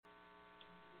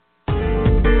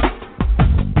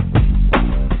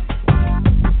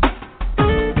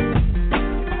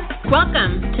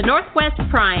Northwest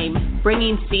Prime,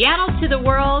 bringing Seattle to the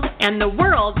world and the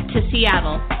world to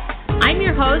Seattle. I'm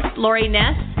your host, Lori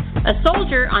Ness, a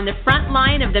soldier on the front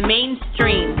line of the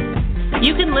mainstream.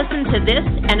 You can listen to this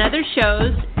and other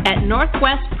shows at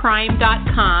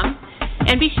northwestprime.com,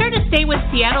 and be sure to stay with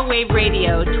Seattle Wave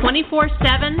Radio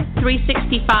 24/7,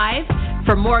 365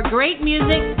 for more great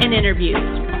music and interviews.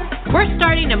 We're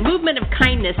starting a movement of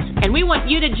kindness, and we want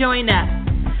you to join us.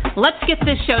 Let's get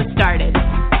this show started.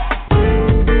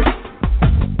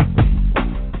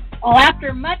 Well,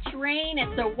 after much rain,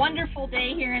 it's a wonderful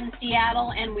day here in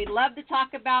Seattle, and we love to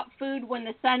talk about food when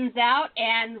the sun's out,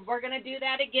 and we're going to do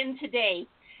that again today.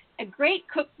 A great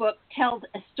cookbook tells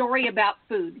a story about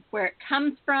food, where it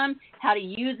comes from, how to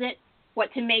use it,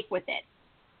 what to make with it.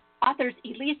 Authors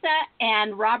Elisa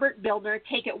and Robert Bildner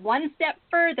take it one step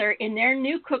further in their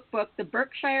new cookbook, the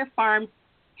Berkshire Farm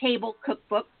Table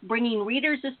Cookbook, bringing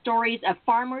readers the stories of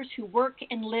farmers who work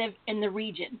and live in the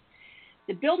region.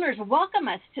 The Bildners welcome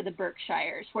us to the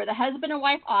Berkshires, where the husband and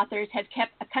wife authors have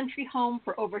kept a country home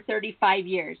for over 35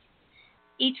 years.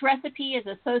 Each recipe is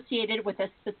associated with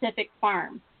a specific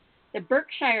farm. The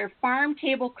Berkshire Farm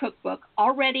Table Cookbook,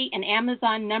 already an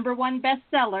Amazon #1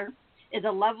 bestseller, is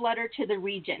a love letter to the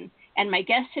region. And my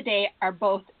guests today are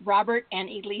both Robert and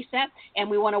Elisa, and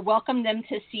we want to welcome them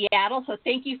to Seattle. So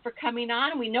thank you for coming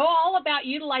on. We know all about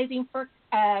utilizing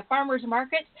farmers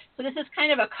markets, so this is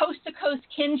kind of a coast-to-coast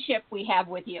kinship we have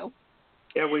with you.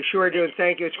 Yeah, we sure do.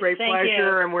 Thank you. It's a great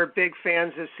pleasure, and we're big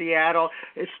fans of Seattle,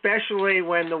 especially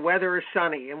when the weather is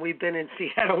sunny. And we've been in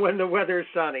Seattle when the weather is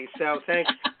sunny. So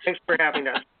thanks for having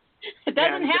us. It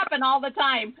doesn't happen all the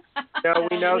time. No,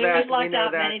 we know that. We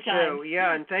know that many too. times.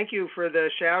 Yeah, and thank you for the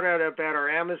shout out about our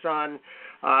Amazon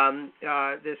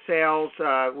the sales.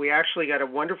 We actually got a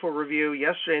wonderful review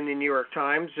yesterday in the New York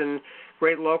Times, and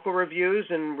great local reviews,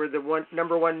 and we're the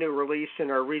 #1 new release in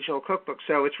our regional cookbook.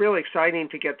 So it's really exciting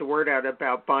to get the word out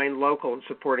about buying local and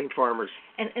supporting farmers.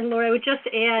 And Laura, I would just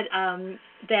add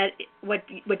that what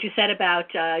you said about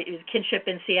kinship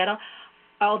in Seattle.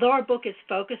 Although our book is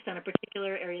focused on a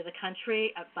particular area of the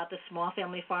country, about the small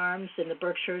family farms in the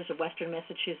Berkshires of Western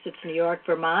Massachusetts, New York,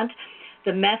 Vermont,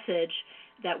 the message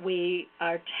that we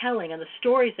are telling and the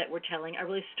stories that we're telling are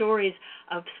really stories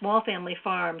of small family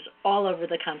farms all over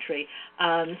the country.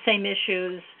 Same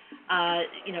issues,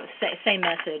 same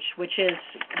message, which is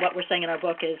what we're saying in our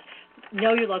book is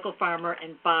know your local farmer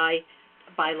and buy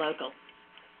local.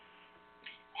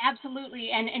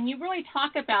 Absolutely, and you really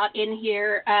talk about in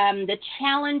here the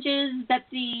challenges that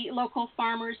the local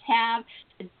farmers have,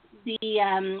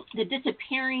 the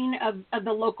disappearing of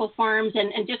the local farms,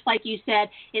 and just like you said,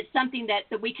 it's something that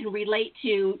we can relate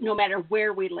to no matter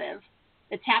where we live.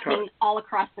 It's happening all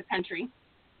across the country.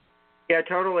 Yeah,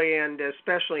 totally, and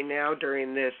especially now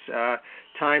during this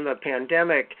time of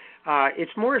pandemic,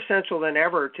 it's more essential than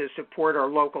ever to support our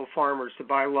local farmers, to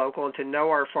buy local, and to know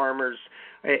our farmers.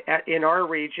 In our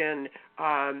region,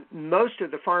 most of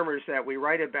the farmers that we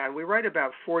write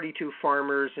about 42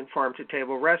 farmers and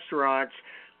farm-to-table restaurants.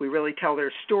 We really tell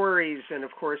their stories, and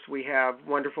of course we have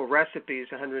wonderful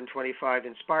recipes, 125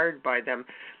 inspired by them.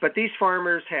 But these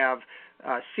farmers have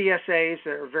CSAs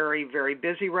that are very, very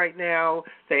busy right now.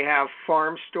 They have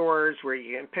farm stores where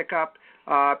you can pick up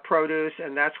produce,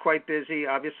 and that's quite busy.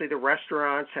 Obviously, the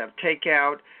restaurants have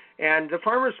takeout, and the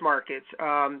farmers markets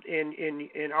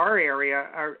in our area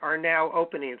are now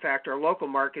opening. In fact, our local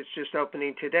market's just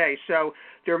opening today. So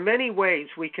there are many ways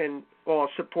we can all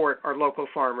support our local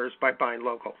farmers by buying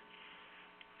local.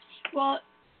 Well,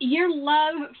 your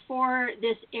love for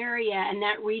this area and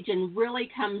that region really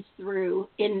comes through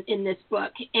in this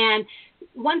book. And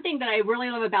one thing that I really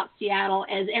love about Seattle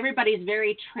is everybody's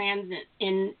very transient.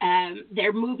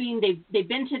 They're moving. They've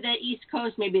been to the East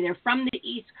Coast. Maybe they're from the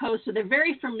East Coast, so they're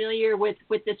very familiar with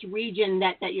this region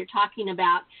that you're talking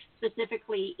about,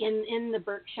 specifically in the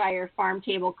Berkshire Farm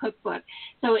Table Cookbook.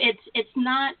 So it's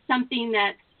not something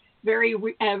that's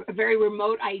a very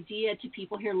remote idea to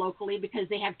people here locally, because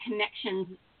they have connections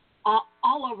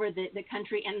all over the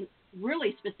country, and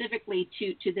really specifically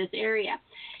to this area.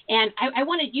 And I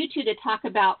wanted you two to talk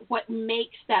about what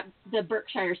makes the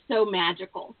Berkshire so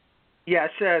magical. Yes,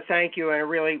 thank you, and I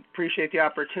really appreciate the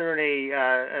opportunity.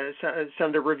 Some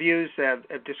of the reviews have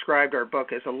described our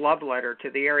book as a love letter to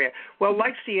the area. Well,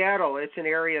 like Seattle, it's an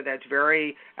area that's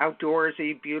very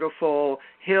outdoorsy, beautiful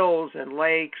hills and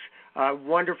lakes,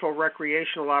 wonderful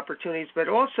recreational opportunities, but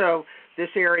also this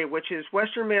area, which is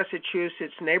Western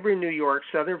Massachusetts, neighboring New York,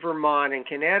 southern Vermont, and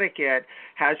Connecticut,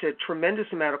 has a tremendous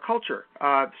amount of culture.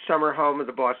 Summer home of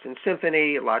the Boston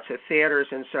Symphony, lots of theaters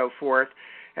and so forth.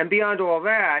 And beyond all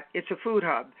that, it's a food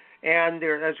hub. And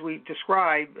there, as we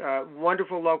described,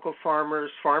 wonderful local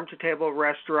farmers, farm-to-table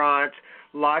restaurants,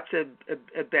 lots of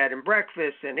bed and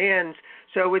breakfast and inns.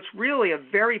 So it's really a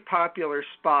very popular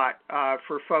spot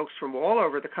for folks from all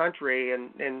over the country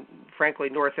and frankly,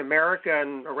 North America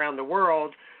and around the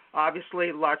world.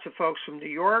 Obviously, lots of folks from New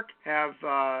York have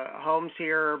homes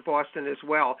here, Boston as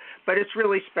well. But it's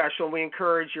really special. We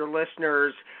encourage your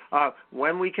listeners,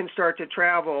 when we can start to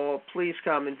travel, please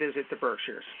come and visit the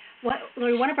Berkshires.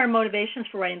 One of our motivations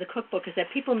for writing the cookbook is that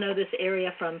people know this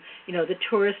area from, the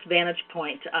tourist vantage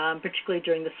point, particularly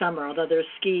during the summer, although there's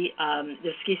ski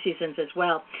seasons as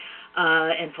well,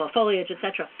 and fall foliage,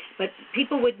 etc. But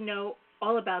people would know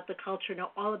all about the culture, know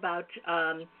all about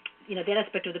that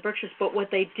aspect of the Berkshires. But what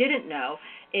they didn't know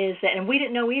is that, and we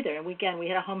didn't know either, and we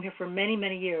had a home here for many,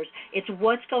 many years, it's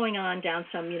what's going on down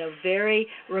some, very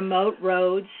remote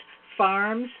roads,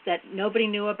 farms that nobody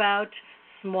knew about,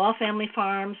 small family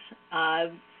farms,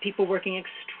 people working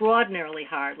extraordinarily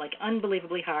hard, like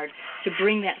unbelievably hard, to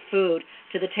bring that food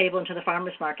to the table and to the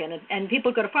farmer's market. And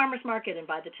people go to farmer's market and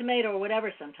buy the tomato or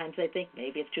whatever. Sometimes they think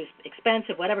maybe it's too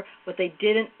expensive, whatever. What they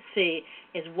didn't see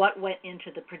is what went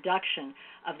into the production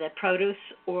of that produce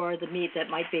or the meat that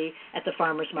might be at the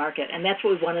farmer's market. And that's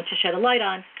what we wanted to shed a light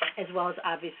on, as well as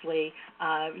obviously,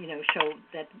 show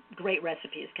that great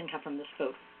recipes can come from this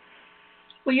food.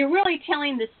 Well, you're really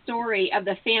telling the story of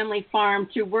the family farm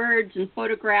through words and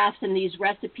photographs and these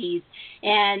recipes.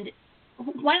 And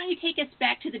why don't you take us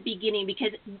back to the beginning,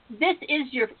 because this is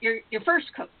your first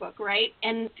cookbook, right?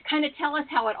 And kind of tell us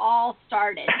how it all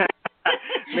started.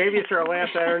 Maybe it's our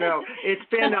last. I don't know. It's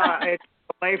been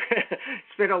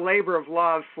it's been a labor of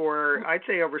love for, I'd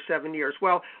say, over 7 years.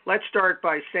 Well, let's start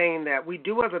by saying that we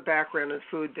do have a background in the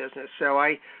food business. So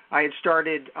I had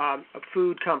started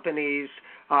food companies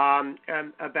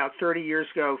about 30 years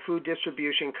ago, food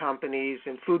distribution companies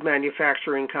and food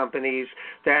manufacturing companies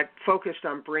that focused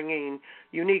on bringing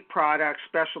unique products,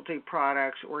 specialty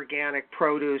products, organic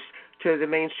produce to the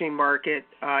mainstream market,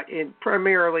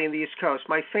 primarily in the East Coast.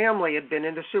 My family had been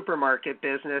in the supermarket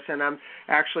business, and I'm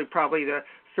actually probably the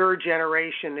third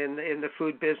generation in the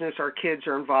food business. Our kids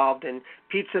are involved in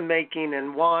pizza making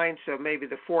and wine, so maybe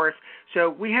the fourth. So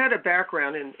we had a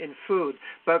background in food.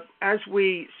 But as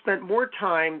we spent more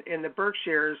time in the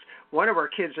Berkshires, one of our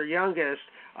kids, our youngest,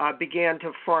 began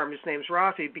to farm. His name's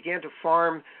Rafi, began to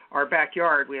farm our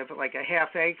backyard. We have like a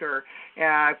half acre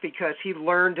because he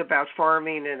learned about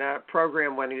farming in a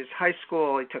program when he was in high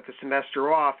school. He took a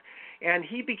semester off. And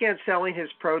he began selling his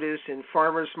produce in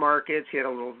farmers markets. He had a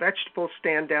little vegetable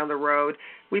stand down the road.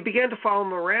 We began to follow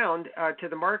him around to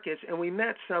the markets, and we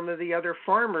met some of the other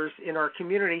farmers in our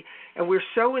community, and we're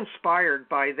so inspired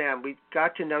by them. We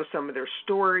got to know some of their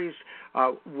stories,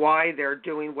 why they're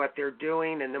doing what they're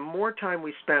doing, and the more time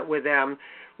we spent with them,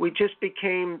 we just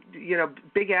became,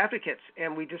 big advocates,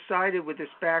 and we decided with this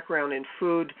background in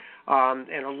food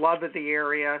and a love of the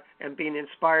area and being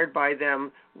inspired by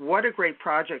them, what a great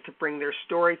project to bring their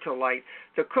story to light.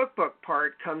 The cookbook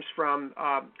part comes from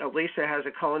Elisa has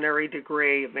a culinary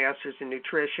degree, a master's in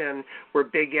nutrition. We're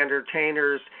big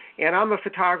entertainers, and I'm a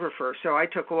photographer, so I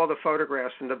took all the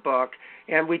photographs in the book,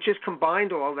 and we just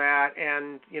combined all that,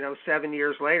 and 7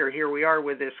 years later, here we are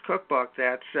with this cookbook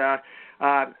that's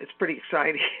it's pretty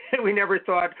exciting. We never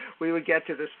thought we would get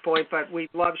to this point, but we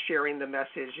love sharing the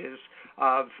messages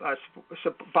of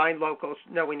buying locals,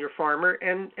 knowing your farmer,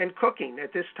 and cooking.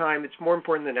 At this time, it's more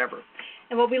important than ever.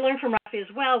 And what we learned from Rafi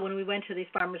as well when we went to these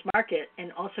farmers market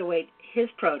and also ate his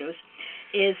produce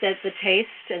is that the taste,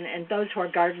 and those who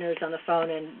are gardeners on the phone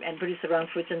and produce their own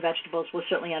fruits and vegetables will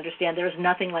certainly understand there's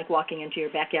nothing like walking into your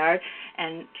backyard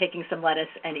and taking some lettuce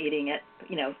and eating it,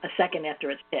 a second after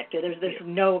it's picked. There's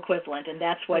no equivalent, and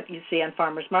that's what you see on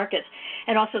farmers markets.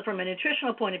 And also from a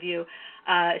nutritional point of view,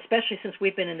 especially since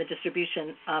we've been in the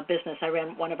distribution business, I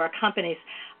ran one of our companies,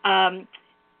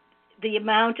 the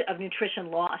amount of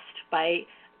nutrition lost by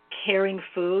carrying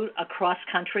food across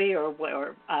country or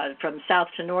from south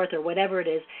to north or whatever it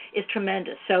is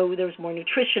tremendous. So there's more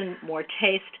nutrition, more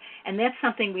taste, and that's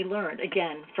something we learned,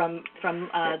 again, from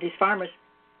these farmers.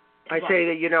 I say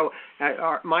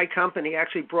that, my company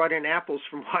actually brought in apples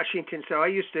from Washington, so I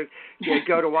used to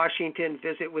go to Washington,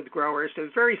 visit with growers, so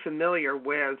very familiar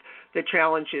with the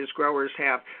challenges growers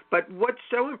have. But what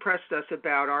so impressed us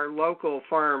about our local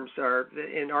farms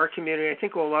in our community, I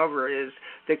think all over, is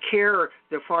the care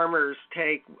the farmers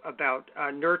take about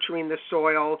nurturing the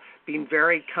soil, being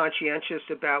very conscientious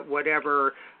about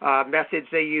whatever methods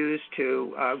they use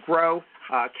to grow,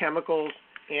 chemicals,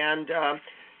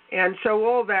 and so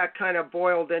all that kind of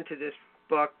boiled into this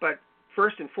book, but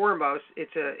first and foremost,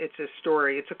 it's a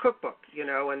story. It's a cookbook,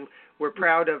 and we're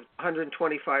proud of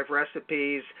 125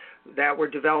 recipes that were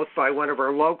developed by one of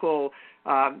our local,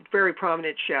 very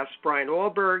prominent chefs, Brian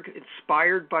Alberg,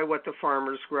 inspired by what the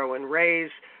farmers grow and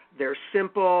raise. They're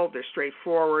simple. They're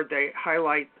straightforward. They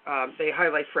highlight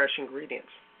fresh ingredients.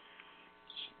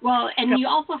 Well, and you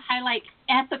also highlight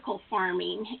ethical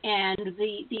farming, and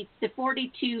the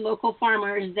 42 local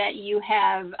farmers that you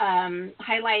have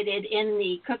highlighted in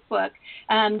the cookbook.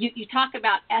 You talk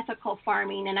about ethical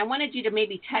farming, and I wanted you to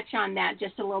maybe touch on that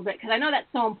just a little bit, because I know that's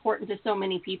so important to so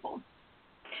many people.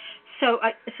 So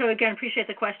again, appreciate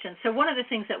the question. So one of the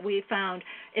things that we found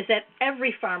is that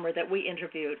every farmer that we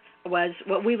interviewed was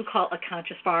what we would call a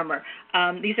conscious farmer.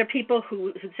 These are people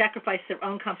who sacrifice their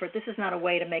own comfort. This is not a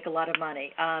way to make a lot of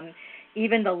money.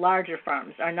 Even the larger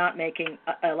farms are not making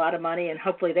a lot of money, and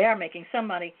hopefully they are making some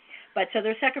money. But so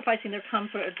they're sacrificing their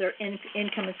comfort, their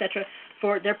income, etc.,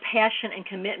 for their passion and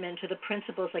commitment to the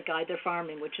principles that guide their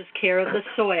farming, which is care of the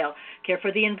soil, care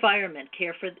for the environment,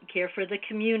 care for the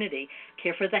community,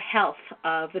 care for the health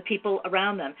of the people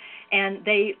around them. And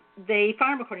they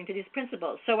farm according to these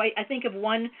principles. So I think of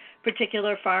one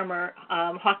particular farmer,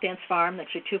 Hawk Dance Farm,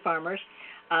 actually two farmers,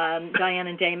 Diane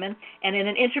and Damon, and in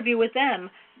an interview with them,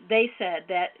 they said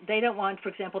that they don't want, for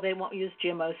example, they won't use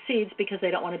GMO seeds because they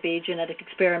don't want to be genetic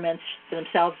experiments for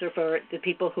themselves or for the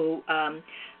people who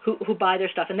buy their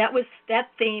stuff. And that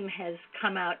theme has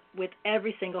come out with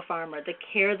every single farmer, the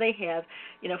care they have,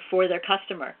 for their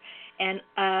customer. And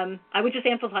I would just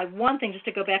amplify one thing, just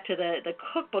to go back to the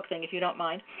cookbook thing, if you don't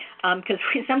mind, because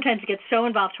we sometimes get so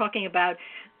involved talking about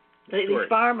these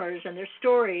farmers and their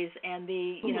stories and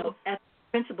the ethical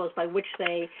principles by which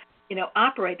they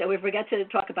operate, that we forget to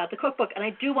talk about the cookbook. And I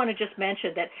do want to just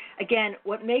mention that, again,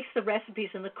 what makes the recipes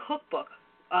in the cookbook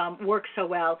work so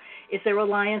well is their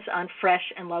reliance on fresh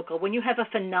and local. When you have a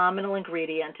phenomenal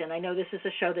ingredient, and I know this is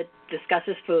a show that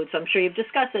discusses food, so I'm sure you've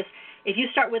discussed this, if you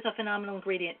start with a phenomenal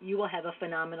ingredient, you will have a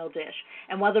phenomenal dish.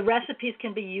 And while the recipes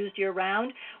can be used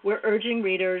year-round, we're urging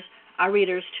our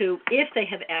readers to, if they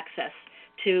have access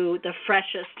to the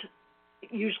freshest,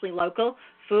 usually local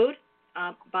food,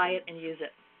 buy it and use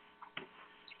it.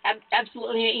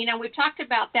 Absolutely. We've talked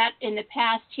about that in the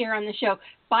past here on the show.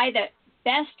 Buy the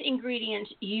best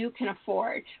ingredients you can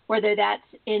afford, whether that's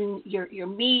in your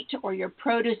meat or your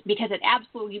produce, because it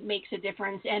absolutely makes a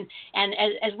difference. And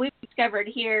as we've discovered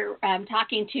here,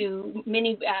 talking to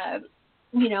many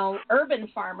urban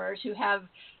farmers who have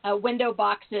window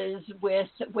boxes with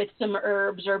some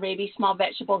herbs or maybe small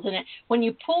vegetables in it. When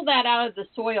you pull that out of the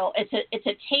soil, it's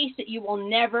a taste that you will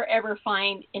never ever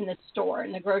find in the store,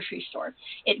 in the grocery store.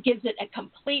 It gives it a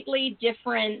completely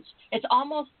different. It's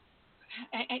almost,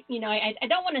 I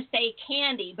don't want to say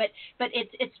candy, but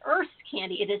it's earth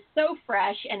candy. It is so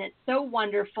fresh and it's so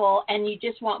wonderful, and you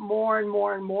just want more and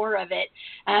more and more of it.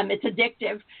 It's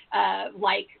addictive,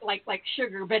 like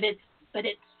sugar, but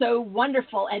it's so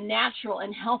wonderful and natural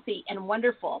and healthy and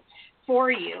wonderful for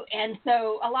you. And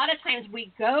so a lot of times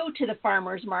we go to the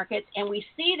farmers markets and we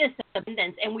see this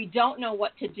abundance and we don't know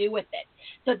what to do with it.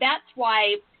 So that's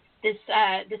why this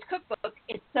cookbook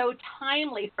is so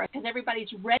timely for us, because everybody's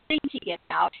ready to get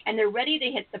out and they're ready to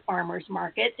hit the farmers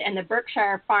markets. And the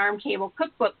Berkshire Farm Table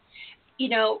Cookbook,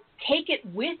 take it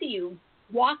with you.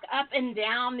 Walk up and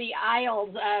down the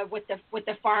aisles with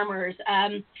the farmers.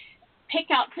 Pick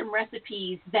out some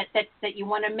recipes that you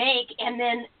want to make, and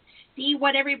then see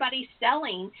what everybody's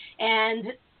selling.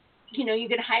 And, you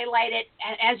can highlight it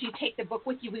as you take the book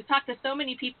with you. We've talked to so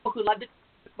many people who love to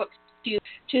take books to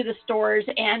the stores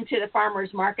and to the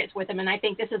farmers markets with them. And I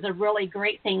think this is a really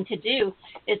great thing to do,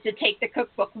 is to take the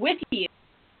cookbook with you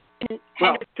and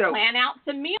plan out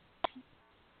some meals.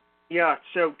 Yeah.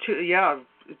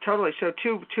 Totally. So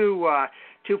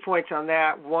two points on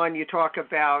that. One, you talk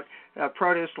about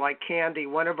produce like candy.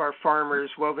 One of our farmers,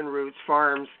 Woven Roots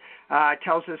Farms,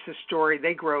 tells us a story.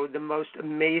 They grow the most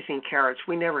amazing carrots.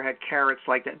 We never had carrots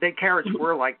like that. The carrots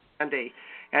were like candy.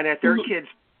 And at their kids'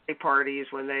 parties,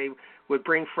 when they would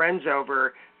bring friends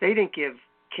over, they didn't give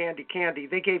candy.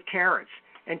 They gave carrots.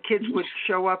 And kids would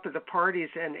show up at the parties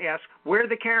and ask, "Where are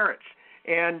the carrots?"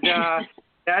 And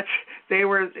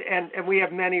and we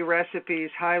have many recipes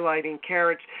highlighting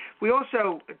carrots. We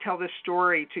also tell this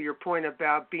story, to your point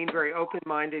about being very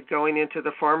open-minded going into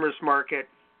the farmer's market,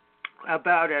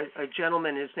 about a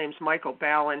gentleman. His name's Michael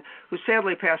Ballin, who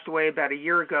sadly passed away about a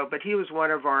year ago, but he was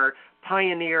one of our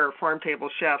pioneer farm table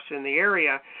chefs in the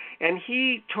area. And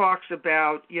he talks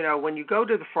about, when you go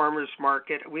to the farmer's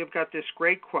market, we've got this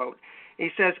great quote. He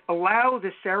says, "Allow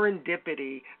the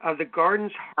serendipity of the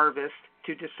garden's harvest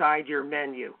to decide your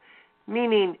menu,"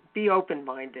 meaning be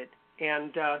open-minded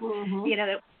And you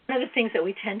know, one of the things that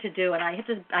we tend to do, and I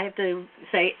have to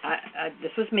say,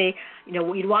 this was me. You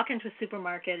know, you'd walk into a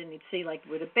supermarket and you'd see like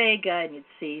rutabaga, and you'd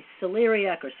see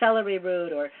celeriac or celery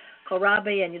root or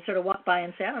kohlrabi, and you'd sort of walk by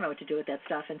and say, I don't know what to do with that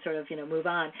stuff, and sort of, you know, move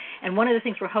on. And one of the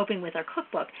things we're hoping with our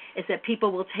cookbook is that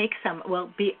people will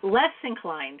be less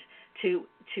inclined to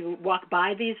walk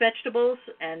by these vegetables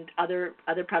and other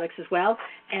products as well,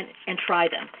 and try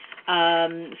them.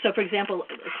 So, for example,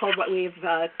 we've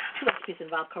two recipes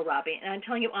involve kohlrabi, and I'm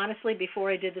telling you honestly,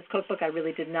 before I did this cookbook, I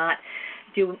really did not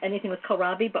do anything with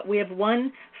kohlrabi, but we have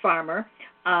one farmer.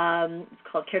 It's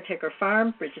called Caretaker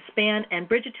Farm, Bridget Spann, and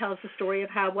Bridget tells the story of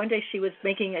how one day she was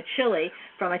making a chili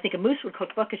from, I think, a moosewood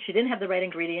cookbook because she didn't have the right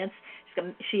ingredients.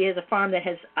 She has a farm that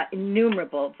has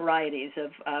innumerable varieties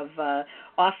of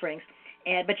offerings.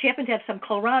 But she happened to have some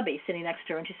kohlrabi sitting next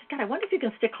to her, and she said, God, I wonder if you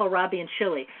can stick kohlrabi in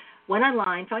chili. Went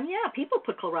online, found, people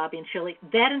put kohlrabi in chili.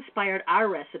 That inspired our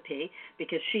recipe,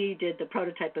 because she did the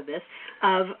prototype of this,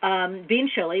 of bean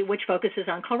chili, which focuses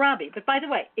on kohlrabi. But by the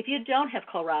way, if you don't have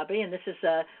kohlrabi, and this is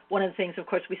one of the things, of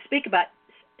course, we speak about,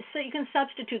 so you can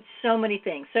substitute so many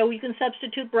things. So you can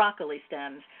substitute broccoli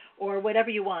stems or whatever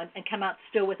you want and come out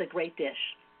still with a great dish.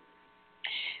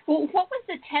 Well, what was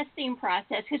the testing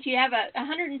process? Because you have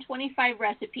 125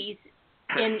 recipes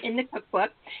in the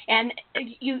cookbook, and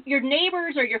your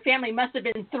neighbors or your family must have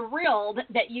been thrilled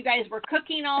that you guys were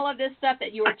cooking all of this stuff,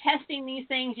 that you were testing these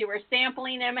things, you were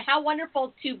sampling them. How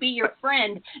wonderful to be your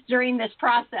friend during this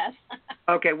process.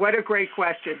 Okay, what a great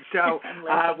question. So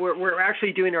we're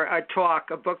actually doing a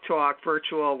book talk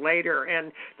virtual later,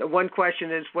 and the one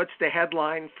question is, what's the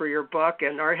headline for your book?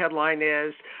 And our headline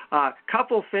is,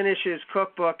 couple finishes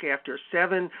cookbook after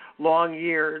 7 long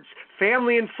years.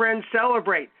 Family and friends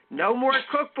celebrate. No more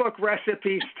cookbook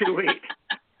recipes to eat.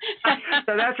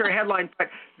 So that's our headline. But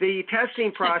the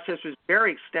testing process was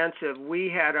very extensive.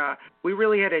 We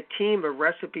really had a team of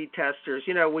recipe testers.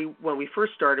 You know, when we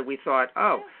first started, we thought,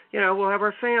 we'll have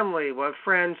our family, we'll have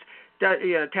friends.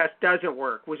 Test doesn't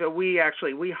work. So we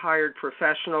hired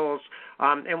professionals,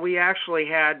 and we actually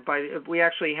had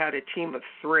a team of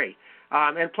 3,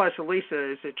 and plus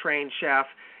Elisa is a trained chef.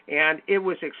 And it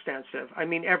was extensive. I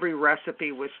mean, every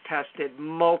recipe was tested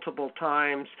multiple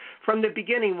times from the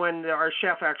beginning when our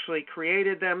chef actually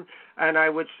created them, and I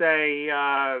would say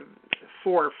 4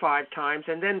 or 5 times.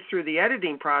 And then through the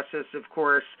editing process, of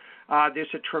course,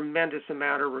 there's a tremendous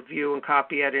amount of review and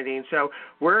copy editing. So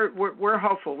we're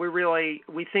hopeful.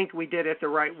 We think we did it the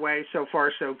right way. So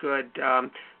far, so good.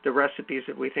 The recipes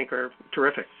that we think are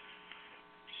terrific.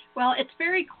 Well, it's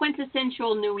very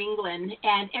quintessential New England,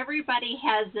 and everybody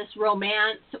has this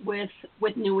romance with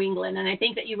New England, and I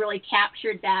think that you really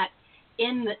captured that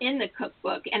in the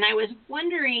cookbook. And I was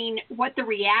wondering what the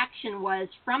reaction was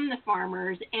from the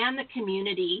farmers and the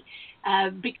community,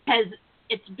 because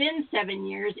it's been 7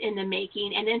 years in the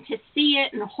making, and then to see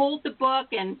it and hold the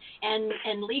book and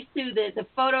leaf through the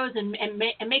photos and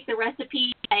make the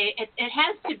recipe, it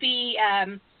has to be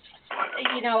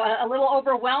a little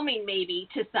overwhelming maybe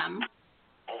to some.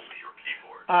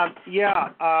 I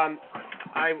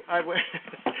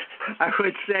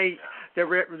would say the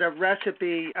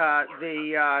recipe,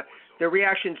 the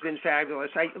reaction's been fabulous.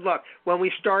 Look, when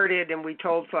we started and we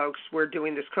told folks we're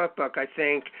doing this cookbook, I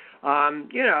think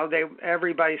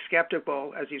everybody's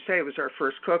skeptical. As you say, it was our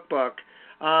first cookbook.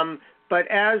 But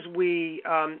as we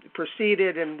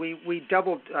proceeded and we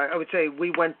doubled, I would say we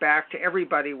went back to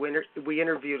everybody we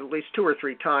interviewed at least 2 or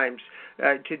 3 times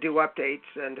to do updates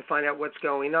and to find out what's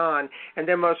going on. And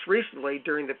then most recently,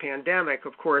 during the pandemic,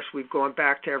 of course, we've gone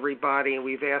back to everybody and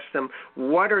we've asked them,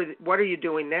 what are you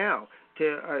doing now?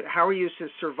 How are you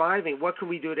surviving? What can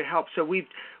we do to help? So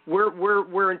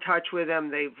we're in touch with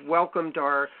them. They've welcomed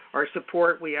our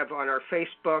support. We have on our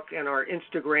Facebook and our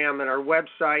Instagram and our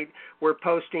website. We're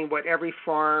posting what every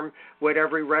farm, what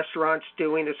every restaurant's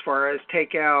doing as far as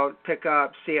takeout,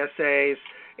 pickup, CSAs,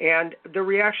 and the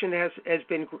reaction has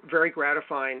been very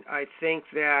gratifying. I think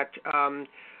that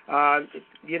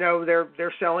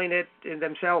they're selling it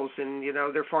themselves in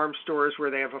their farm stores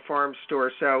where they have a farm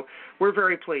store. So we're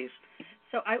very pleased.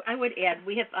 So I would add,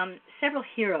 we have several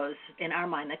heroes in our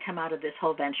mind that come out of this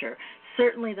whole venture.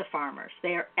 Certainly the farmers.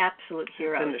 They are absolute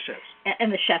heroes. And the chefs.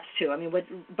 And the chefs, too. I mean,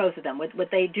 both of them. What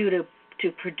they do to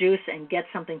produce and get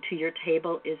something to your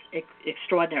table is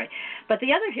extraordinary. But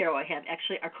the other hero I have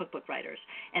actually are cookbook writers.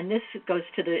 And this goes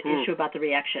to the issue about the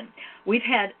reaction. We've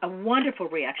had a wonderful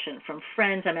reaction from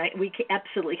friends. I mean, we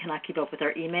absolutely cannot keep up with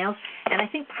our emails. And I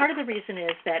think part of the reason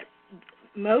is that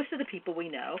most of the people we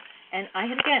know, and I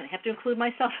have to include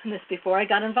myself in this before I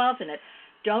got involved in it,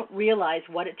 don't realize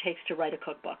what it takes to write a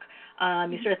cookbook.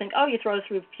 You sort of think, you throw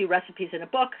through a few recipes in a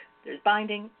book, there's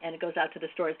binding, and it goes out to the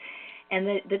stores. And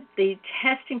the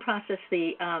testing process,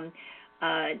 the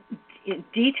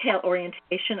detail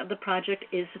orientation of the project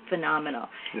is phenomenal.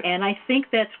 Yeah. And I think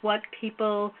that's what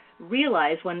people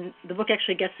realize when the book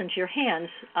actually gets into your hands,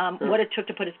 what it took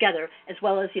to put it together, as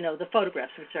well as, the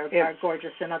photographs, which are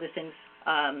gorgeous, and other things,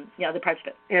 other parts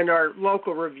of it. And our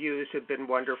local reviews have been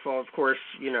wonderful. Of course,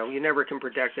 you never can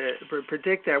predict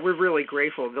that. We're really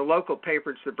grateful. The local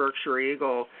papers, the Berkshire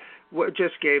Eagle,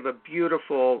 just gave a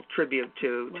beautiful tribute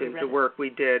to the work we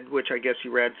did, which I guess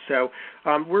you read. So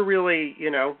we're really,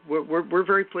 we're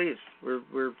very pleased.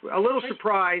 We're a little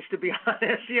surprised, to be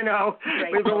honest.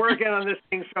 We've been working on this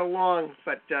thing so long,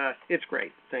 but it's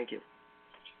great. Thank you.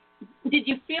 Did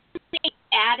you feel any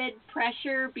added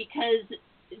pressure because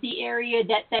the area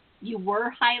that you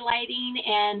were highlighting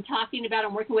and talking about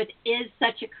and working with is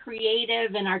such a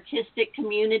creative and artistic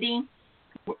community?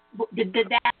 Did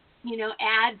that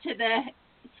add to the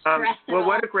stress at all?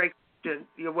 What a great question.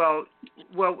 Well,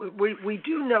 we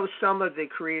do know some of the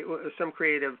some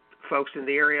creative folks in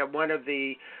the area. One of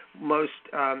the most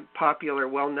popular,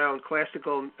 well-known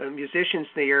classical musicians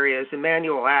in the area is Manny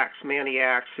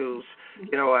Axe, who's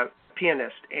a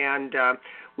pianist, and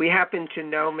we happen to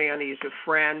know Manny. He's a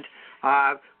friend.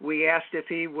 We asked if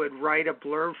he would write a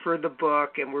blurb for the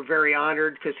book, and we're very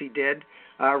honored because he did.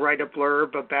 Write a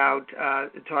blurb about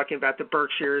talking about the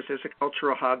Berkshires as a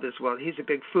cultural hub as well. He's a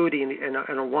big foodie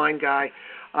and a wine guy.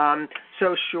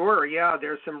 So sure,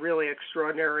 there's some really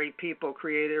extraordinary people,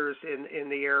 creators in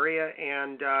the area,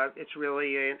 and it's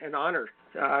really an honor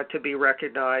to be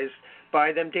recognized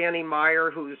by them. Danny Meyer,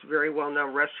 who's a very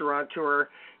well-known restaurateur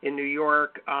in New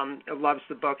York, loves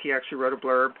the book. He actually wrote a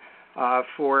blurb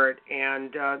for it,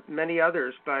 and many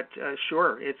others. But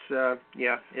sure, it's a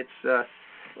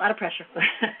lot of pressure.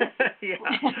 Yeah.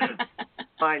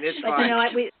 Fine, it's but fine.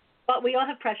 We all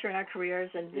have pressure in our careers,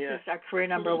 and this is our career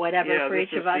number, whatever, for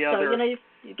each of us. We all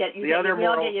get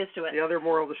used to it. The other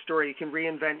moral of the story, you can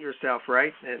reinvent yourself,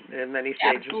 right, in many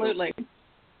stages. Absolutely.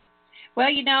 Well,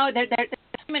 there's a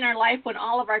time in our life when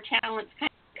all of our talents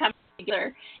kind of come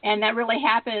together, and that really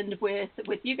happened with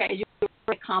you guys. You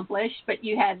were accomplished, but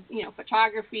you had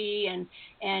photography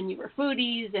and you were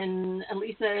foodies, and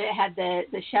Elisa had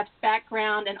the chef's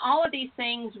background, and all of these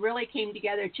things really came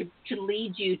together to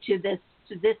lead you to this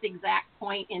exact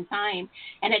point in time.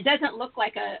 And it doesn't look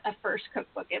like a first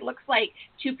cookbook. It looks like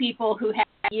two people who have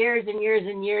years and years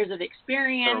and years of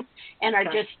experience and are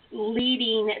just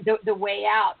leading the way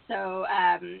out. So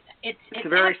it's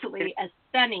absolutely a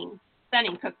stunning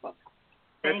cookbook.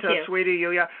 That's so sweet of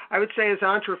you. Yeah, I would say as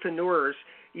entrepreneurs,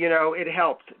 it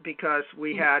helped because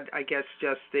we had, I guess,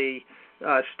 just the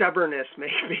stubbornness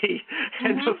maybe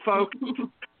and the focus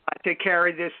to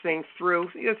carry this thing through.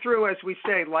 Through, as we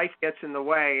say, life gets in the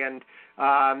way, and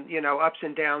ups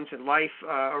and downs in life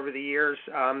over the years.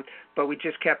 But we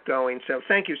just kept going. So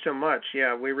thank you so much.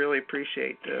 Yeah, we really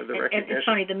appreciate the recognition. And it's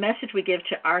funny, the message we give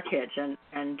to our kids,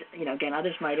 and again,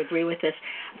 others might agree with this.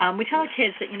 We tell our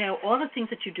kids that all the things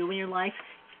that you do in your life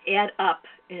add up,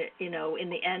 in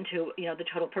the end to the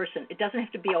total person. It doesn't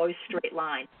have to be always straight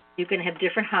line. You can have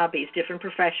different hobbies, different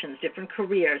professions, different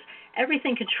careers.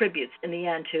 Everything contributes in the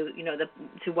end to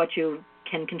to what you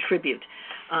can contribute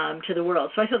to the world.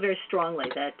 So I feel very strongly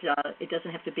that it doesn't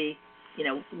have to be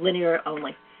linear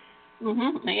only.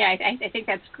 Mm-hmm. Yeah, I think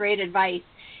that's great advice.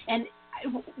 And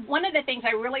one of the things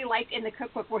I really liked in the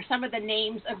cookbook were some of the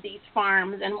names of these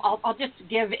farms, and I'll just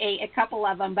give a couple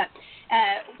of them. But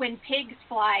When Pigs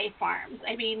Fly Farms,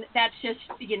 I mean, that's just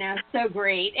so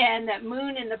great. And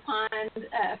Moon in the Pond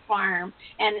Farm,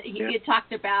 and you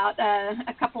talked about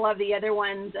a couple of the other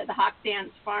ones, the Hawk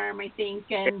Dance Farm, I think,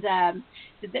 and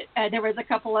there was a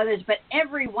couple others. But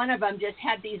every one of them just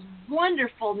had these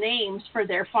wonderful names for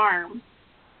their farms.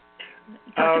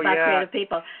 Talk about creative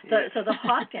people. So the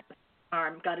Hawk Dance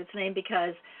Farm got its name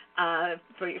because,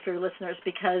 for your listeners,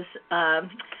 because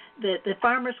the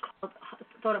farmers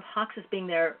thought of hawks as being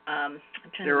their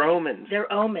omens.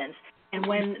 Their omens. And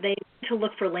when they went to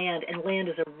look for land, and land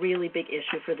is a really big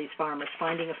issue for these farmers,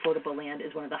 finding affordable land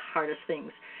is one of the hardest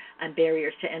things and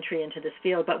barriers to entry into this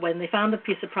field. But when they found the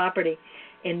piece of property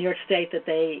in New York State that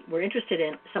they were interested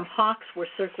in, some hawks were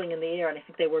circling in the air, and I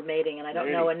think they were mating. And I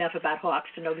don't know enough about hawks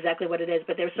to know exactly what it is,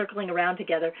 but they were circling around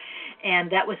together,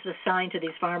 and that was the sign to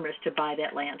these farmers to buy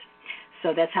that land.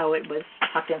 So that's how it was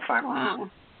Hawk Dance Farm. Wow.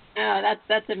 Oh,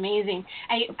 that's amazing.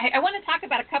 I want to talk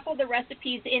about a couple of the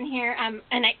recipes in here, and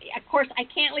of course I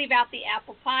can't leave out the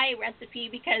apple pie recipe,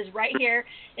 because right here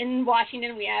in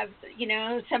Washington we have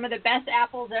some of the best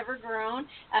apples ever grown,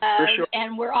 For sure.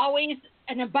 And we're always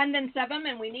an abundance of them,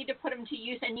 and we need to put them to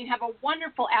use. And you have a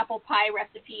wonderful apple pie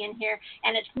recipe in here,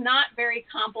 and it's not very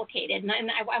complicated. And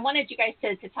I wanted you guys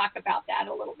to talk about that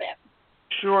a little bit.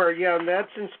 Sure, yeah, and that's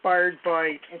inspired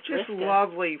by just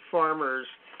lovely farmers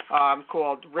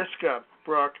called Riska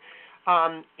Brook.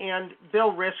 And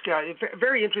Bill Riska, a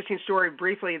very interesting story.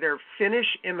 Briefly, they're Finnish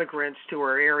immigrants to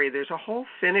our area. There's a whole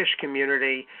Finnish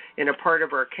community in a part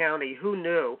of our county. Who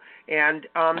knew? And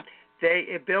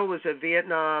Bill was a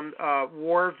Vietnam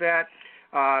War vet.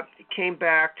 Came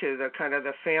back to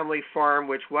the family farm,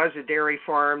 which was a dairy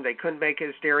farm. They couldn't make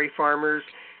as dairy farmers.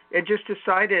 And just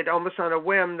decided almost on a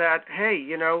whim that, hey,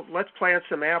 let's plant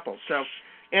some apples. So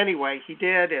anyway, he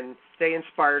did, and they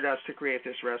inspired us to create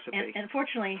this recipe. And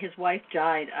unfortunately, his wife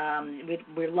died.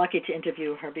 We're lucky to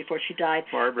interview her before she died.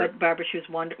 Barbara. But Barbara, she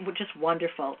was just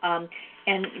wonderful.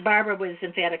 And Barbara was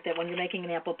emphatic that when you're making an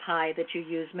apple pie, that you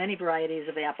use many varieties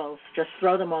of apples. Just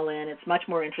throw them all in. It's much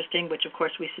more interesting, which, of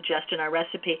course, we suggest in our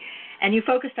recipe. And you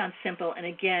focused on simple. And,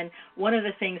 again, one of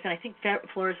the things, and I think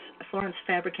Florence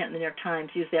Fabricant in the New York Times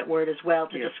used that word as well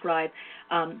to describe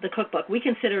the cookbook. We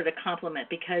consider it a compliment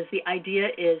because the idea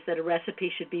is that a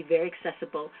recipe should be very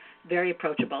accessible, very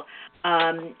approachable.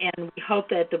 And we hope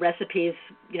that the recipes,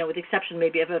 with the exception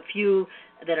maybe of a few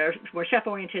that are more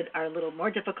chef-oriented, are a little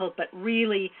more difficult, but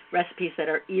really recipes that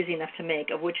are easy enough to make,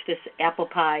 of which this apple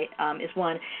pie is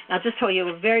one. And I'll just tell you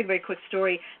a very, very quick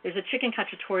story. There's a chicken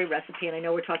cacciatore recipe, and I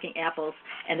know we're talking apples,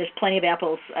 and there's plenty of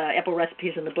apple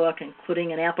recipes in the book,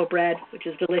 including an apple bread, which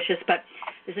is delicious. But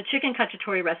there's a chicken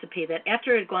cacciatore recipe that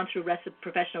after it had gone through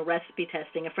professional recipe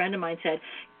testing, a friend of mine said,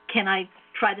 can I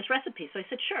try this recipe? So I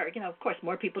said, sure. Of course,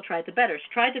 more people try it, the better.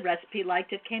 She tried the recipe,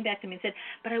 liked it, came back to me and said,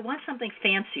 but I want something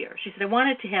fancier. She said, I want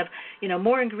it to have,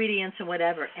 more ingredients and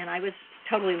whatever. And I was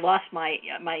totally lost my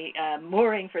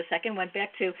mooring for a second, went back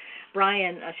to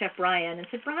Brian, Chef Brian, and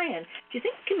said, Brian, do you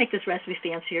think we can make this recipe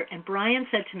fancier? And Brian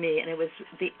said to me, and it was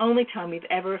the only time we've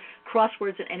ever crossed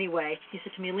words in any way, he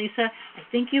said to me, Elisa, I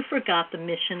think you forgot the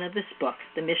mission of this book.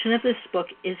 The mission of this book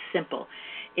is simple.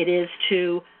 It is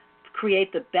to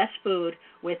create the best food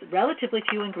with relatively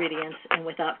few ingredients and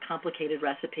without complicated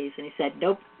recipes. And he said,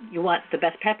 nope, you want the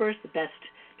best peppers, the best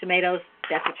tomatoes,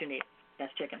 that's what you need,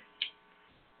 best chicken.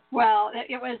 Well,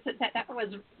 that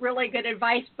was really good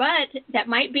advice, but that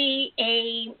might be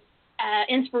a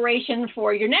inspiration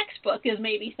for your next book, is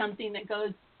maybe something that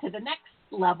goes to the next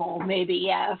level, maybe,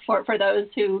 for those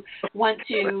who want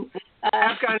to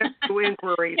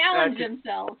challenge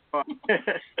themselves.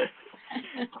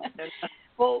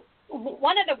 Well,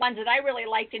 one of the ones that I really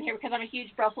liked in here, because I'm a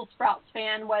huge Brussels sprouts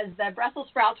fan, was the Brussels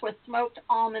sprouts with smoked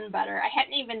almond butter. I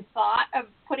hadn't even thought of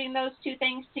putting those two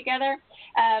things together,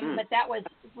 but that was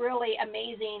really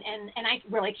amazing, and I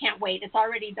really can't wait. It's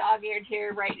already dog-eared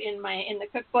here right in the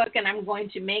cookbook, and I'm going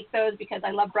to make those because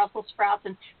I love Brussels sprouts,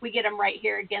 and we get them right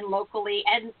here again locally.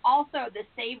 And also the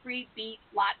savory beef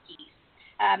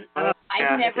latkes.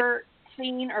 I've never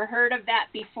seen or heard of that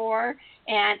before,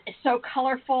 and it's so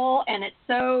colorful and it's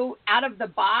so out of the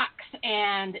box,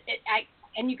 and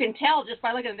you can tell just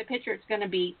by looking at the picture it's going to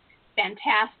be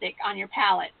fantastic on your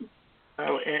palate.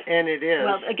 Oh, and it is.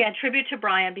 Well, again, tribute to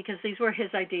Brian, because these were his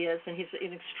ideas, and he's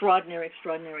an extraordinary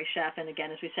chef, and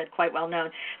again, as we said, quite well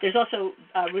known. There's also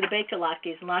rutabaga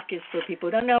latkes, and latkes, for people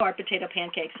who don't know, are potato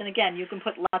pancakes. And again, you can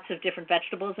put lots of different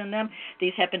vegetables in them.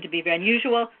 These happen to be very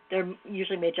unusual. They're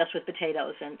usually made just with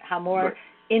potatoes, and how more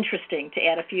interesting to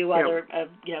add a few other of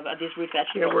these root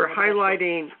vegetables. Yeah, we're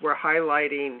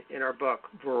highlighting in our book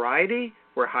variety.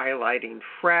 We're highlighting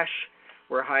fresh.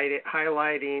 We're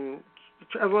highlighting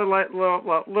a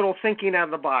little thinking out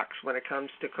of the box when it comes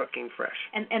to cooking fresh.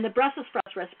 And the Brussels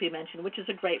sprouts recipe mentioned, which is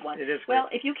a great one. It is well,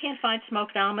 great. If you can't find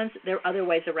smoked almonds, there are other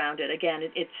ways around it. Again,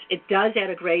 it does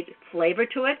add a great flavor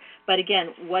to it, but again,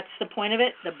 what's the point of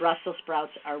it? The Brussels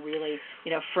sprouts are really,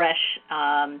 fresh,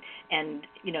 and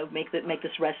make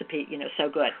this recipe, so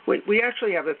good. We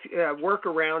actually have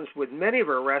workarounds with many of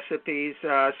our recipes,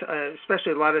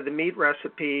 especially a lot of the meat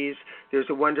recipes. There's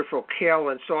a wonderful kale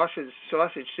and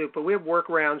sausage soup, but we have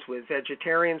workarounds with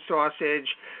vegetarian sausage,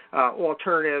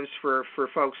 alternatives for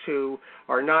folks who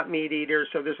are not meat eaters.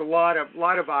 So there's a lot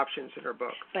of options in our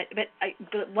book. But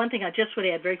the one thing I just would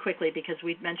add very quickly, because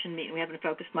we mentioned meat and we haven't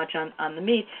focused much on the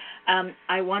meat,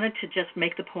 I wanted to just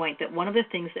make the point that one of the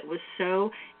things that was so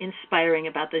inspiring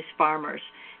about these farmers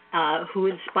who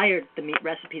inspired the meat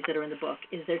recipes that are in the book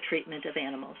is their treatment of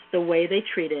animals, the way they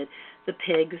treated the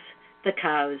pigs, the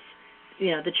cows,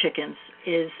 the chickens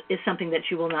is something that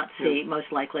you will not see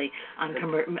most likely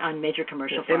on major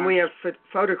commercial farms. And we have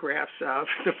photographs of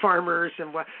the farmers,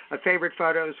 and a favorite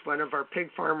photo is one of our pig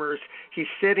farmers. He's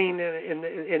sitting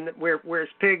in where his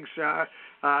pigs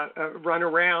run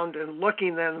around and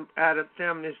looking at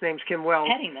them. His name's Kim Wells.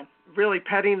 Petting them. Really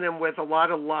petting them with a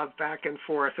lot of love back and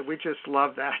forth, and we just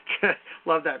love that.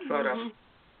 Love that photo. Mm-hmm.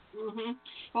 Mm-hmm.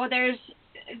 Well,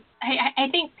 I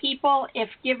think people, if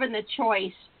given the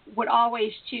choice, would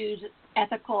always choose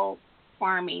ethical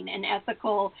farming and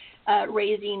ethical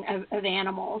raising of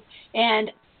animals.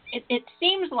 And it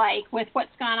seems like with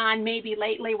what's gone on maybe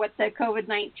lately with the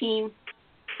COVID-19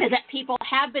 is that people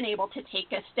have been able to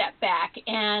take a step back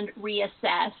and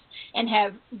reassess and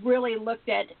have really looked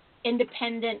at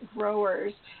independent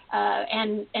growers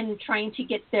and trying to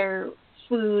get their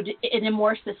food in a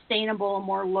more sustainable,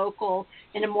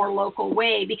 in a more local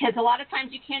way, because a lot of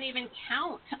times you can't even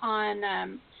count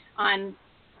on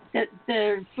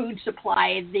the food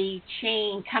supply, the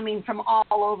chain coming from all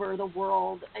over the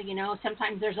world.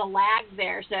 Sometimes there's a lag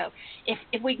there. So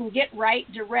if we can get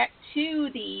direct to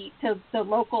the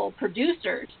local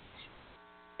producers,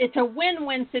 it's a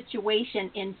win-win situation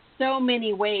in so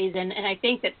many ways. And I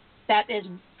think that is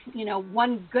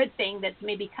one good thing that's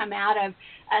maybe come out of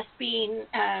us being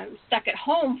stuck at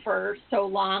home for so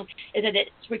long is that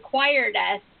it's required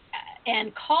us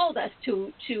and called us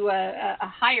to a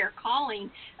higher calling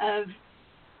of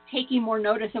taking more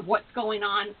notice of what's going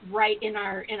on right in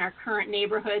our current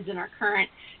neighborhoods and our current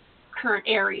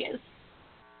areas.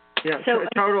 Yeah, so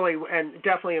totally, and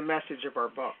definitely a message of our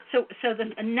book. So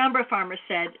a number of farmers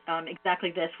said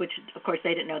exactly this, which of course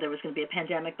they didn't know there was going to be a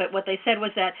pandemic. But what they said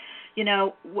was that,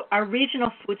 our regional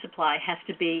food supply has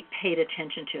to be paid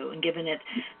attention to and given it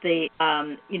the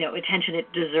attention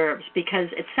it deserves, because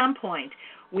at some point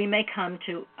we may come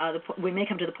to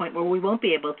the point where we won't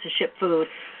be able to ship food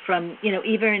from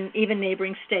even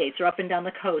neighboring states or up and down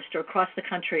the coast or across the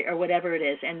country or whatever it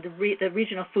is, and the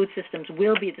regional food systems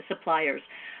will be the suppliers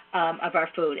of our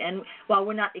food. And while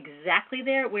we're not exactly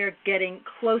there, we're getting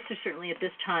closer, certainly at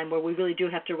this time, where we really do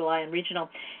have to rely on regional.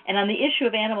 And on the issue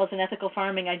of animals and ethical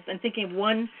farming, I'm thinking of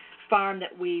one farm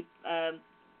that we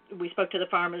spoke to the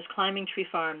farmers, Climbing Tree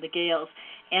Farm, the Gales,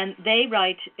 and they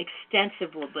write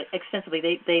extensively.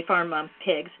 They farm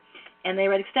pigs, and they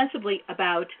write extensively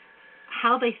about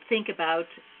how they think about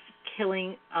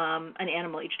killing an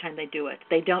animal each time they do it.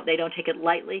 They don't take it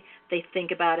lightly. They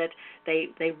think about it.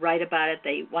 They write about it.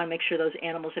 They want to make sure those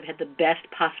animals have had the best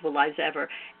possible lives ever,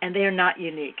 and they are not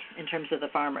unique in terms of the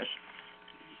farmers.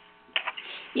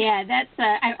 Yeah, that's.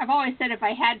 I've always said if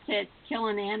I had to kill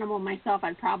an animal myself,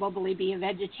 I'd probably be a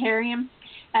vegetarian,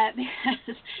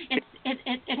 because it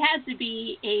has to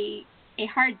be a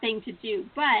hard thing to do.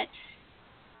 But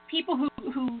people who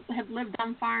have lived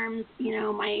on farms,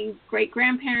 my great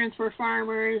grandparents were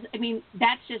farmers. I mean,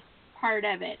 that's just part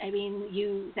of it. I mean,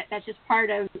 that's just part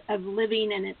of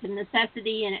living, and it's a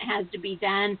necessity, and it has to be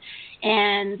done.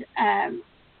 And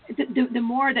the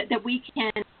more that we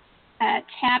can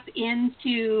tap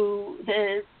into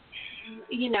the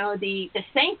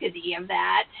sanctity of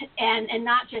that, and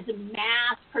not just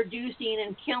mass producing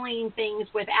and killing things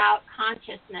without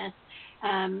consciousness,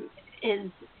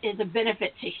 is a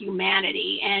benefit to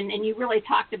humanity. And you really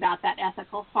talked about that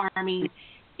ethical farming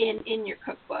in your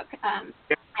cookbook.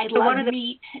 I love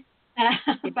meat.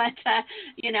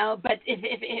 But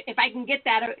if I can get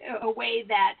that a way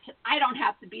that I don't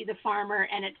have to be the farmer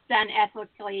and it's done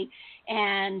ethically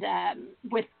and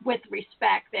with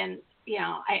respect, then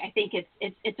I think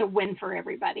it's a win for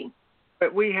everybody.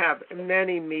 But we have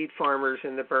many meat farmers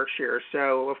in the Berkshires,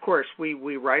 so of course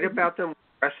we write about them,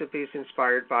 recipes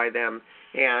inspired by them,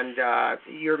 and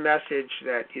your message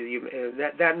that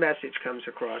message comes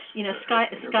across.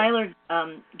 Skylar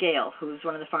Gale, who's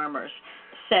one of the farmers,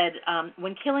 said,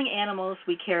 when killing animals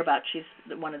we care about, she's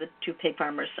one of the two pig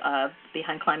farmers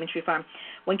behind Climbing Tree Farm,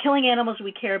 when killing animals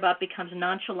we care about becomes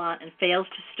nonchalant and fails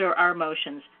to stir our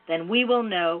emotions, then we will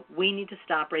know we need to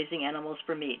stop raising animals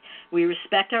for meat. We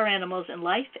respect our animals in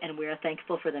life, and we are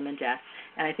thankful for them in death.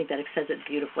 And I think that says it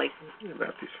beautifully.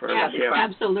 About these farmers. Yeah,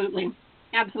 absolutely.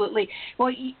 Absolutely.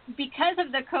 Well, because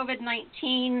of the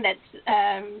COVID-19 that's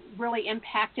really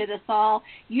impacted us all,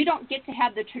 you don't get to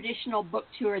have the traditional book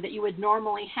tour that you would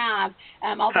normally have.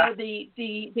 Although the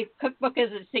cookbook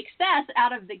is a success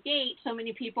out of the gate, so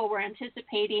many people were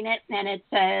anticipating it, and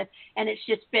it's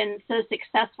just been so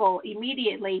successful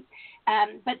immediately.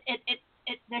 But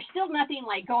there's still nothing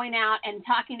like going out and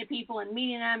talking to people and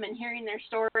meeting them and hearing their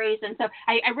stories. And so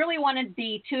I really wanted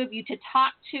the two of you to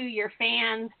talk to your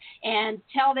fans and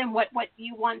tell them what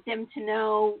you want them to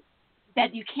know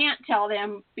that you can't tell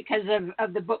them because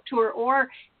of the book tour, or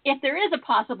if there is a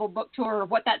possible book tour,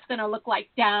 what that's going to look like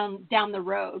down the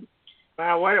road?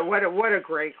 Wow, what a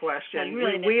great question.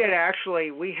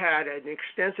 We had an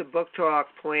extensive book talk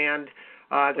planned.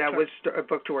 A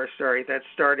book tour that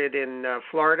started in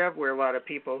Florida, where a lot of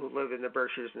people who live in the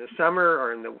Berkshires in the summer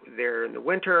or there in the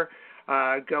winter,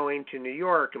 going to New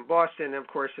York and Boston, and of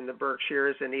course in the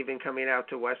Berkshires, and even coming out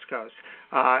to West Coast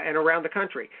and around the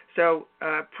country. So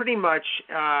pretty much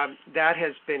that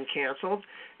has been canceled,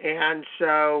 and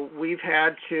so we've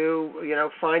had to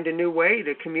find a new way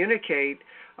to communicate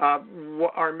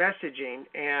our messaging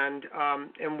and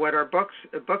what our book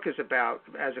is about.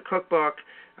 As a cookbook,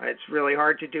 it's really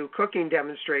hard to do cooking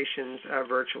demonstrations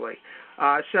virtually.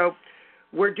 So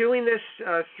we're doing this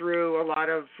through a lot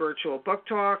of virtual book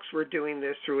talks. We're doing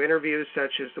this through interviews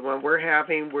such as the one we're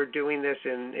having. We're doing this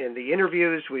in the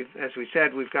interviews. As we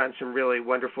said, we've gotten some really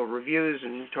wonderful reviews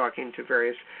and talking to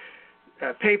various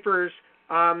papers.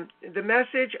 The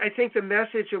message,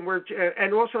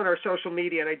 and also on our social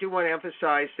media, and I do want to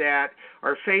emphasize that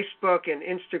our Facebook and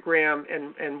Instagram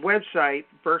and website,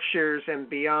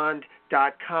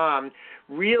 BerkshiresandBeyond.com,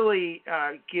 really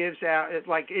gives out,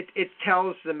 it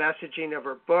tells the messaging of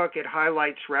our book. It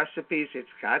highlights recipes. It's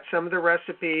got some of the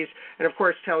recipes, and of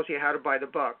course tells you how to buy the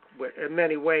book in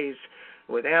many ways,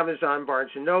 with Amazon,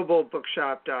 Barnes & Noble,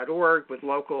 Bookshop.org, with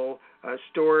local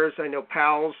stores. I know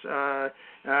Powell's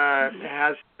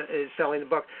is selling the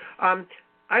book.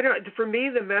 For me,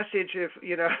 the message, I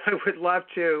would love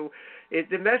to.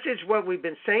 The message, what we've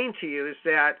been saying to you, is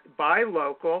that buy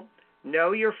local,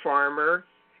 know your farmer,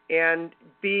 and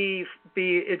be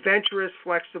adventurous,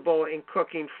 flexible in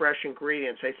cooking fresh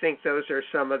ingredients. I think those are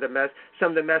some of the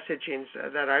messagings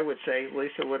that I would say.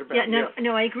 Lisa, what about you?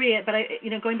 No, I agree. But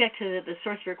going back to the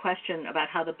source of your question about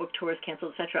how the book tour is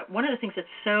canceled, etc. One of the things that's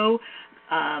so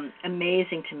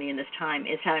amazing to me in this time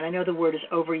is how, and I know the word is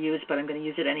overused, but I'm going to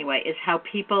use it anyway, is how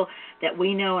people that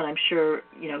we know, and I'm sure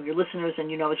your listeners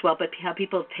and as well, but how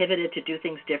people pivoted to do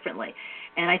things differently.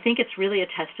 And I think it's really a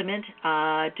testament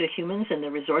to humans and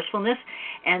the resourcefulness.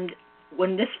 And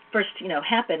when this first,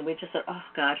 happened, we just thought, oh,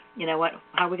 God, you know what,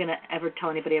 how are we going to ever tell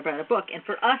anybody about a book? And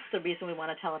for us, the reason we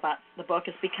want to tell about the book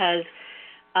is because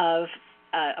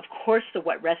of course, the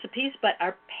what recipes, but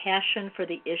our passion for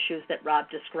the issues that Rob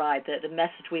described, the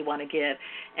message we want to give.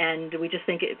 And we just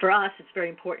think, for us, it's very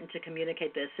important to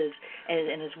communicate this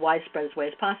in as widespread a way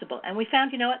as possible. And we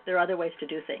found, there are other ways to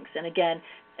do things. And again,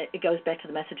 it goes back to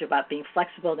the message about being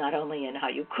flexible, not only in how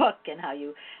you cook and how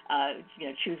you,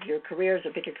 choose your careers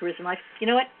or pick your careers in life. You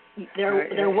know what? There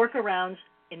are workarounds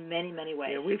in many, many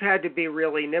ways. Yeah, we've had to be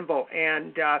really nimble,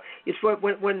 and it's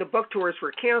when the book tours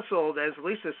were canceled, as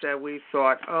Lisa said, we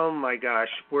thought, oh my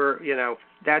gosh,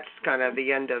 that's kind of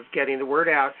the end of getting the word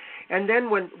out. And then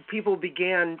when people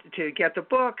began to get the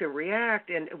book and react,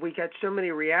 and we got so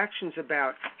many reactions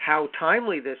about how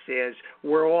timely this is,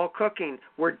 we're all cooking,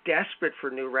 we're desperate for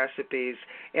new recipes,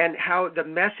 and how the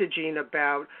messaging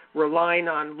about relying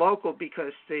on local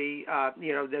because the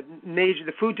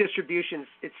food distribution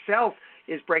itself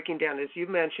is breaking down, as you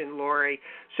mentioned, Lori.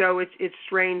 So it's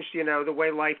strange, the way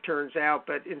life turns out,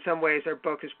 but in some ways our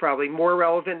book is probably more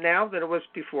relevant now than it was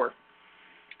before.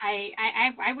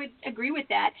 I would agree with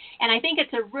that, and I think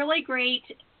it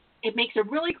makes a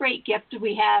really great gift.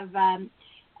 We have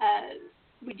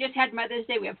we just had Mother's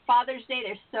Day. We have Father's Day.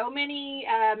 There's so many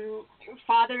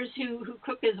fathers who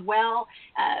cook as well.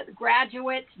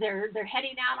 Graduates, they're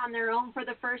heading out on their own for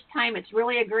the first time. It's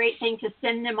really a great thing to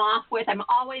send them off with. I'm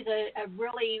always a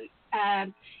really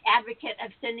advocate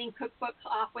of sending cookbooks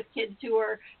off with kids who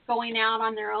are going out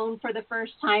on their own for the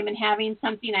first time and having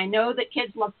something. I know that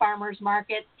kids love farmers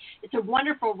markets. It's a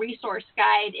wonderful resource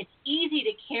guide. It's easy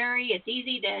to carry. It's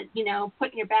easy to,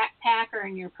 put in your backpack or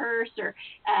in your purse or,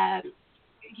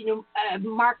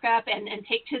 mark up and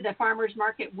take to the farmers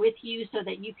market with you so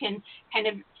that you can kind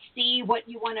of see what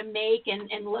you want to make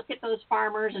and look at those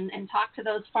farmers and talk to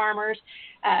those farmers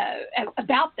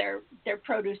about their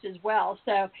produce as well.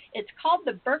 So it's called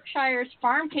the Berkshires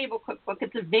Farm Table Cookbook.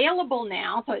 It's available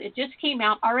now. So it just came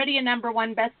out, already a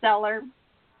 #1 bestseller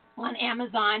on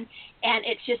Amazon, and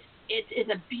it's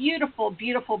a beautiful,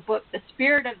 beautiful book. The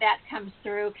spirit of that comes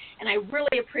through, and I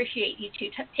really appreciate you two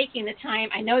taking the time.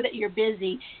 I know that you're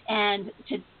busy,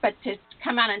 but to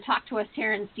come out and talk to us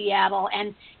here in Seattle.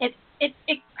 And it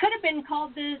could have been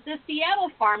called the Seattle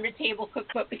Farm to Table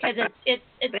Cookbook because it's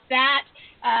that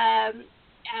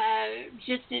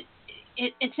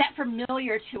it's that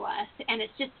familiar to us, and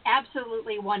it's just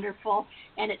absolutely wonderful,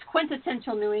 and it's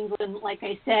quintessential New England, like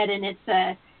I said, and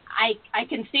it's I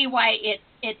can see why it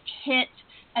hit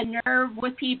a nerve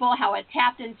with people, how it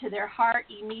tapped into their heart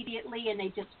immediately, and they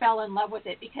just fell in love with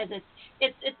it because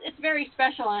it's very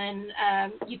special, and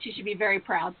you two should be very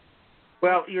proud.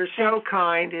 Well, you're so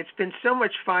kind. It's been so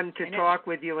much fun to talk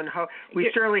with you, and we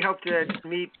certainly hope to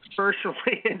meet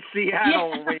personally in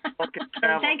Seattle when we look at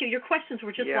travel. Thank you. Your questions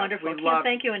were just wonderful. Can't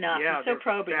thank you enough. Yeah, You're so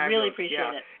probing. Fabulous. Really appreciate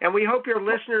it. And we hope your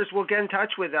listeners will get in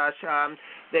touch with us.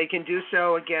 They can do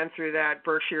so, again, through that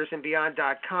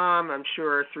BerkshiresandBeyond.com. I'm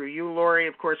sure through you, Lori.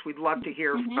 Of course, we'd love to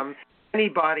hear from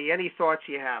anybody, any thoughts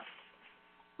you have.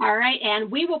 All right,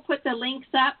 and we will put the links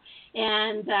up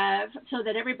and so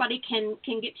that everybody can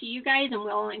get to you guys, and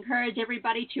we'll encourage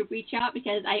everybody to reach out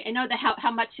because I know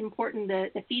how much important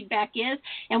the feedback is.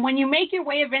 And when you make your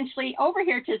way eventually over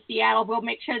here to Seattle, we'll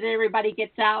make sure that everybody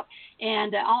gets out,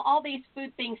 and all these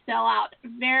food things sell out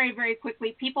very, very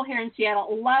quickly. People here in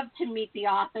Seattle love to meet the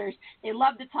authors. They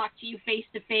love to talk to you face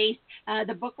to face.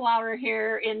 The book lauder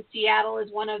here in Seattle is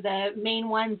one of the main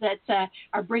ones that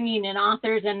are bringing in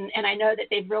authors, and I know that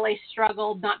they've really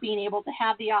struggled not being able to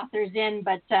have the authors in,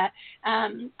 but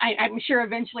I'm sure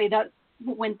eventually that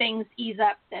when things ease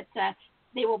up that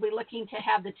they will be looking to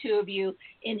have the two of you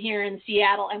in here in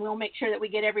Seattle, and we'll make sure that we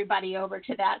get everybody over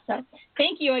to that. So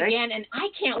thank you again, and I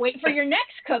can't wait for your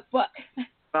next cookbook.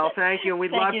 Well, thank you.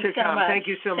 We'd love to come. Thank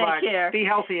you so much. Care. Be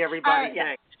healthy, everybody.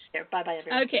 Thanks. Bye-bye,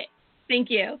 everyone. Okay. Thank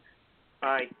you.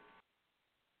 Bye.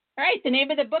 All right. The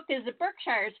name of the book is The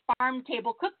Berkshires Farm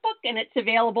Table Cookbook, and it's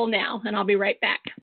available now, and I'll be right back.